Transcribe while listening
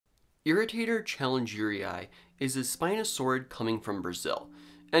Irritator challengerii is a spinosaurid coming from Brazil,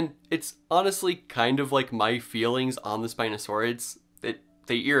 and it's honestly kind of like my feelings on the spinosaurids.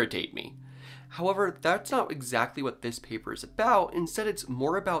 They irritate me. However, that's not exactly what this paper is about. Instead, it's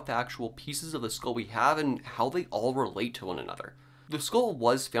more about the actual pieces of the skull we have and how they all relate to one another. The skull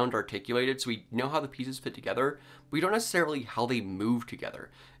was found articulated, so we know how the pieces fit together, but we don't necessarily how they move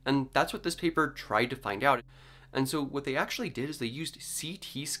together. And that's what this paper tried to find out. And so what they actually did is they used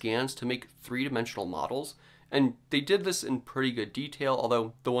CT scans to make three-dimensional models, and they did this in pretty good detail,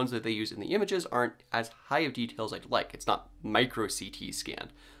 although the ones that they use in the images aren't as high of detail as I'd like. It's not micro CT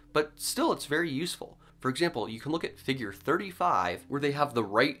scanned, but still it's very useful. For example, you can look at figure 35 where they have the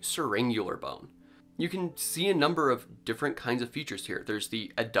right syringular bone. You can see a number of different kinds of features here. There's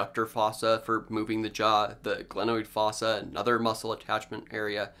the adductor fossa for moving the jaw, the glenoid fossa, another muscle attachment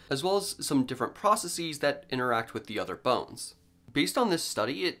area, as well as some different processes that interact with the other bones. Based on this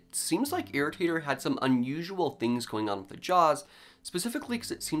study, it seems like Irritator had some unusual things going on with the jaws, specifically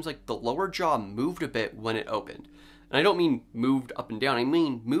because it seems like the lower jaw moved a bit when it opened. And I don't mean moved up and down, I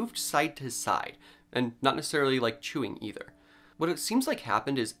mean moved side to side, and not necessarily like chewing either. What it seems like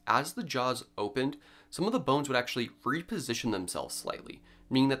happened is as the jaws opened, some of the bones would actually reposition themselves slightly,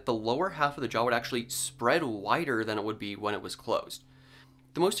 meaning that the lower half of the jaw would actually spread wider than it would be when it was closed.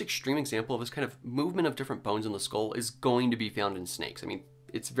 The most extreme example of this kind of movement of different bones in the skull is going to be found in snakes. I mean,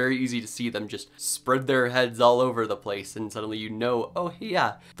 it's very easy to see them just spread their heads all over the place and suddenly you know, oh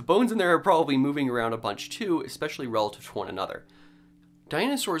yeah, the bones in there are probably moving around a bunch too, especially relative to one another.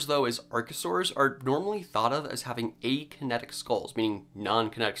 Dinosaurs, though, as archosaurs, are normally thought of as having akinetic skulls, meaning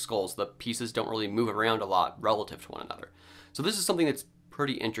non-kinetic skulls. The pieces don't really move around a lot relative to one another. So this is something that's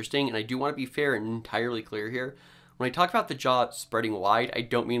pretty interesting, and I do want to be fair and entirely clear here. When I talk about the jaw spreading wide, I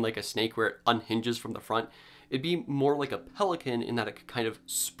don't mean like a snake where it unhinges from the front. It'd be more like a pelican in that it could kind of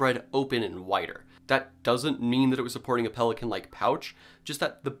spread open and wider. That doesn't mean that it was supporting a pelican-like pouch, just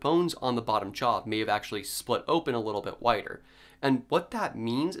that the bones on the bottom jaw may have actually split open a little bit wider. And what that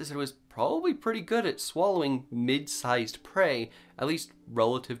means is that it was probably pretty good at swallowing mid-sized prey, at least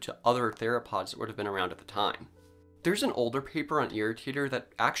relative to other theropods that would have been around at the time. There's an older paper on Irritator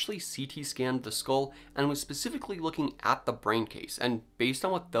that actually CT scanned the skull and was specifically looking at the brain case, and based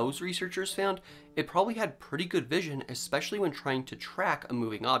on what those researchers found, it probably had pretty good vision, especially when trying to track a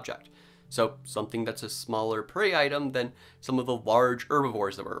moving object. So something that's a smaller prey item than some of the large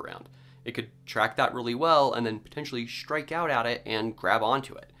herbivores that were around. It could track that really well and then potentially strike out at it and grab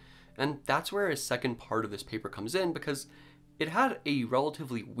onto it. And that's where a second part of this paper comes in, because it had a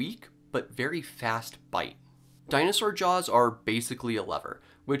relatively weak but very fast bite. Dinosaur jaws are basically a lever,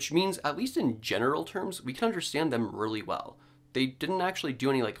 which means, at least in general terms, we can understand them really well. They didn't actually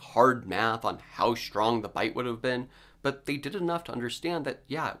do any hard math on how strong the bite would have been, but they did enough to understand that,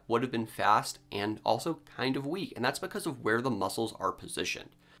 yeah, it would have been fast and also kind of weak, and that's because of where the muscles are positioned.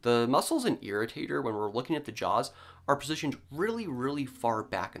 The muscles in Irritator, when we're looking at the jaws, are positioned really, really far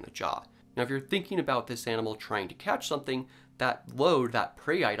back in the jaw. Now, if you're thinking about this animal trying to catch something, that load, that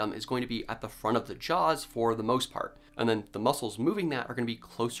prey item, is going to be at the front of the jaws for the most part, and then the muscles moving that are going to be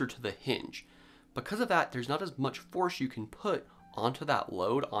closer to the hinge. Because of that, there's not as much force you can put onto that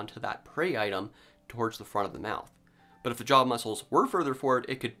load, onto that prey item, towards the front of the mouth. But if the jaw muscles were further forward,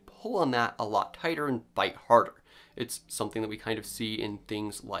 it could pull on that a lot tighter and bite harder. It's something that we kind of see in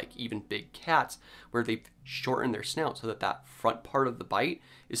things like even big cats, where they've shortened their snout so that that front part of the bite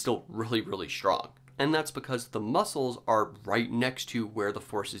is still really, really strong. And that's because the muscles are right next to where the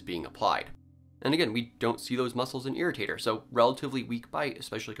force is being applied. And again, we don't see those muscles in Irritator, so relatively weak bite,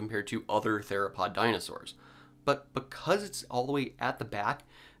 especially compared to other theropod dinosaurs. But because it's all the way at the back,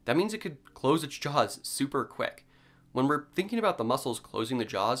 that means it could close its jaws super quick. When we're thinking about the muscles closing the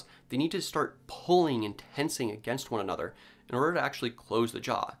jaws, they need to start pulling and tensing against one another in order to actually close the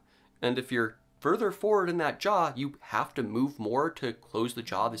jaw. And if you're further forward in that jaw, you have to move more to close the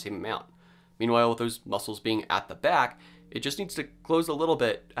jaw the same amount. Meanwhile, with those muscles being at the back, it just needs to close a little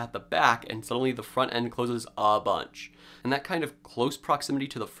bit at the back, and suddenly the front end closes a bunch. And that kind of close proximity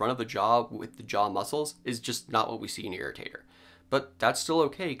to the front of the jaw with the jaw muscles is just not what we see in Irritator. But that's still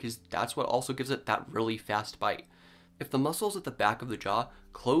okay, because that's what also gives it that really fast bite. If the muscles at the back of the jaw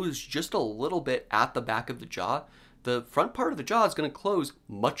close just a little bit at the back of the jaw, the front part of the jaw is going to close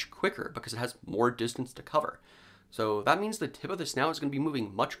much quicker because it has more distance to cover. So that means the tip of the snout is going to be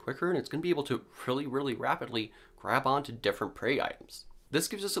moving much quicker, and it's going to be able to really, really rapidly grab onto different prey items. This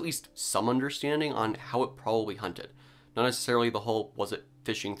gives us at least some understanding on how it probably hunted. Not necessarily the whole was it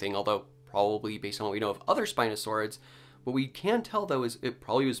fishing thing, although probably based on what we know of other spinosaurids, what we can tell though is it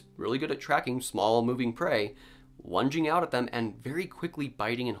probably was really good at tracking small moving prey, lunging out at them and very quickly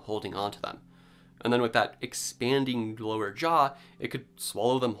biting and holding onto them. And then with that expanding lower jaw, it could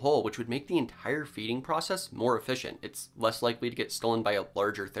swallow them whole, which would make the entire feeding process more efficient. It's less likely to get stolen by a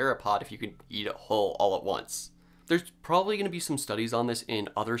larger theropod if you can eat it whole all at once. There's probably going to be some studies on this in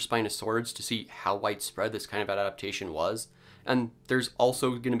other spinosaurids to see how widespread this kind of adaptation was. And there's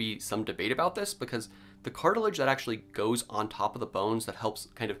also going to be some debate about this because the cartilage that actually goes on top of the bones that helps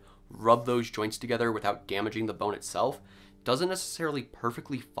kind of rub those joints together without damaging the bone itself doesn't necessarily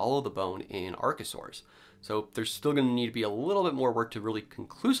perfectly follow the bone in archosaurs. So there's still going to need to be a little bit more work to really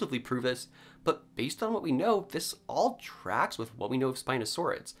conclusively prove this, but based on what we know, this all tracks with what we know of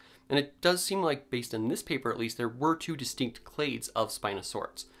spinosaurids. And it does seem like, based on this paper at least, there were two distinct clades of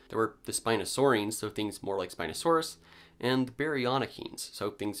spinosaurids. There were the spinosaurines, so things more like Spinosaurus, and the baryonychines, so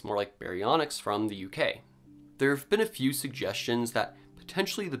things more like baryonyx from the UK. There have been a few suggestions that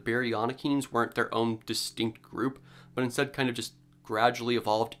potentially the baryonychines weren't their own distinct group, but instead kind of just gradually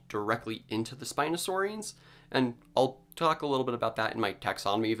evolved directly into the spinosaurines, and I'll talk a little bit about that in my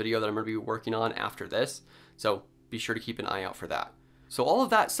taxonomy video that I'm going to be working on after this, so be sure to keep an eye out for that. So all of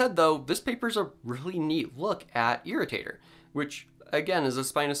that said though, this paper's a really neat look at Irritator, which again is a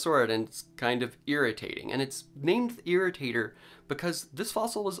spinosaurid and it's kind of irritating, and it's named Irritator because this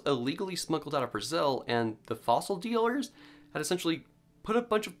fossil was illegally smuggled out of Brazil, and the fossil dealers had essentially put a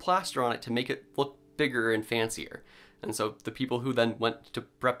bunch of plaster on it to make it look bigger and fancier. And so the people who then went to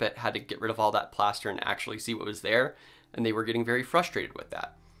prep it had to get rid of all that plaster and actually see what was there, and they were getting very frustrated with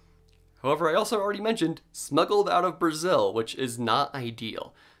that. However, I also already mentioned smuggled out of Brazil, which is not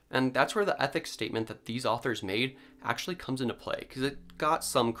ideal. And that's where the ethics statement that these authors made actually comes into play, because it got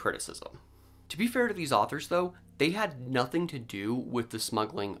some criticism. To be fair to these authors though, they had nothing to do with the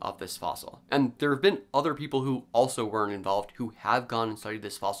smuggling of this fossil. And there have been other people who also weren't involved who have gone and studied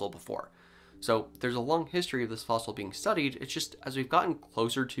this fossil before. So there's a long history of this fossil being studied. It's just as we've gotten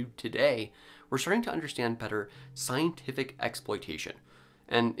closer to today, we're starting to understand better scientific exploitation.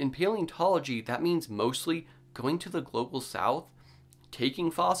 And in paleontology, that means mostly going to the global south, taking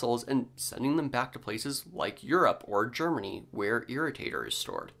fossils and sending them back to places like Europe or Germany where Irritator is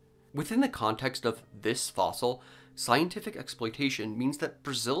stored. Within the context of this fossil, scientific exploitation means that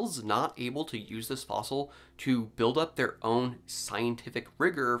Brazil's not able to use this fossil to build up their own scientific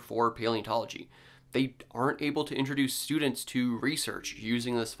rigor for paleontology. They aren't able to introduce students to research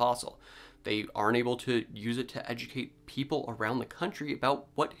using this fossil. They aren't able to use it to educate people around the country about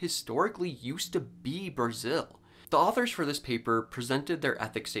what historically used to be Brazil. The authors for this paper presented their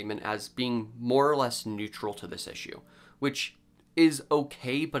ethics statement as being more or less neutral to this issue, which is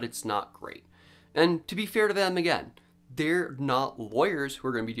okay, but it's not great. And to be fair to them again, they're not lawyers who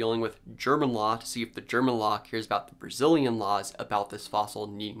are going to be dealing with German law to see if the German law cares about the Brazilian laws about this fossil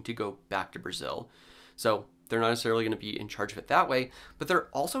needing to go back to Brazil. So they're not necessarily going to be in charge of it that way, but they're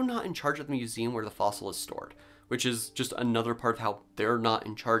also not in charge of the museum where the fossil is stored, which is just another part of how they're not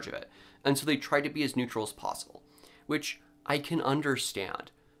in charge of it. And so they try to be as neutral as possible, which I can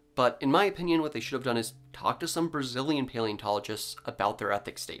understand. But in my opinion, what they should have done is talk to some Brazilian paleontologists about their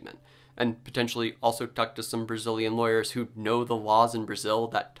ethics statement, and potentially also talk to some Brazilian lawyers who know the laws in Brazil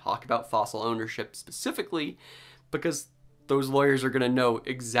that talk about fossil ownership specifically, because those lawyers are going to know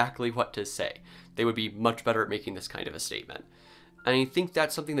exactly what to say. They would be much better at making this kind of a statement. And I think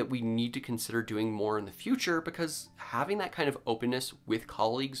that's something that we need to consider doing more in the future, because having that kind of openness with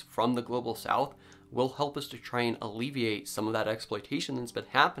colleagues from the global south will help us to try and alleviate some of that exploitation that's been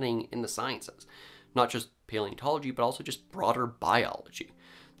happening in the sciences. Not just paleontology, but also just broader biology.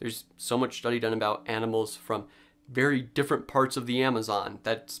 There's so much study done about animals from very different parts of the Amazon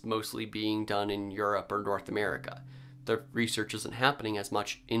that's mostly being done in Europe or North America. The research isn't happening as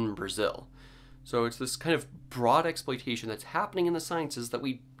much in Brazil. So it's this kind of broad exploitation that's happening in the sciences that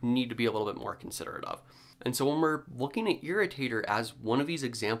we need to be a little bit more considerate of. And so when we're looking at Irritator as one of these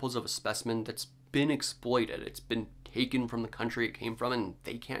examples of a specimen that's been exploited, it's been taken from the country it came from and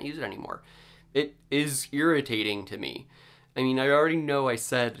they can't use it anymore, it is irritating to me. I mean, I already know I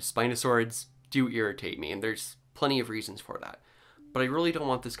said spinosaurids do irritate me, and there's plenty of reasons for that. But I really don't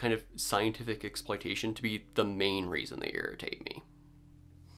want this kind of scientific exploitation to be the main reason they irritate me.